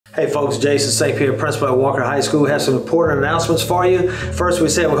Hey folks, Jason St. Pierre, principal at Walker High School, has some important announcements for you. First, we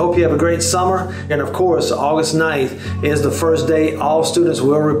said we hope you have a great summer. And of course, August 9th is the first day all students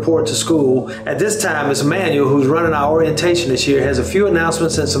will report to school. At this time, Ms. Manuel, who's running our orientation this year, has a few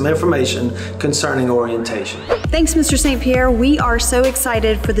announcements and some information concerning orientation. Thanks, Mr. St. Pierre. We are so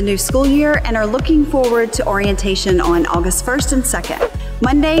excited for the new school year and are looking forward to orientation on August 1st and 2nd.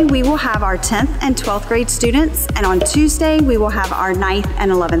 Monday, we will have our 10th and 12th grade students, and on Tuesday, we will have our 9th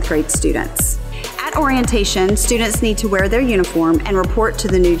and 11th grade students. At orientation, students need to wear their uniform and report to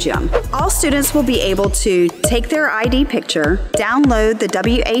the new gym. All students will be able to take their ID picture, download the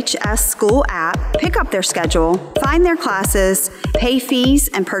WHS school app, pick up their schedule, find their classes, pay fees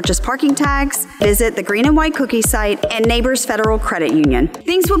and purchase parking tags, visit the Green and White Cookie site and Neighbors Federal Credit Union.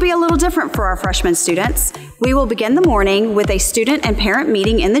 Things will be a little different for our freshman students. We will begin the morning with a student and parent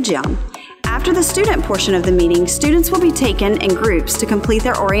meeting in the gym. After the student portion of the meeting, students will be taken in groups to complete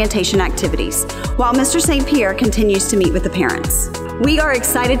their orientation activities, while Mr. St. Pierre continues to meet with the parents. We are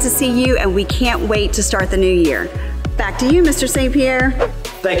excited to see you and we can't wait to start the new year. Back to you, Mr. St. Pierre.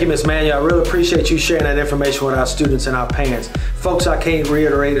 Thank you, Ms. Manuel. I really appreciate you sharing that information with our students and our parents. Folks, I can't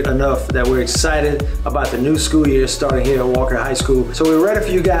reiterate it enough that we're excited about the new school year starting here at Walker High School. So we're ready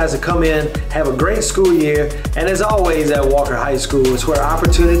for you guys to come in, have a great school year, and as always at Walker High School, it's where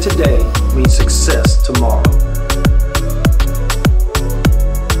opportunity today meets success tomorrow.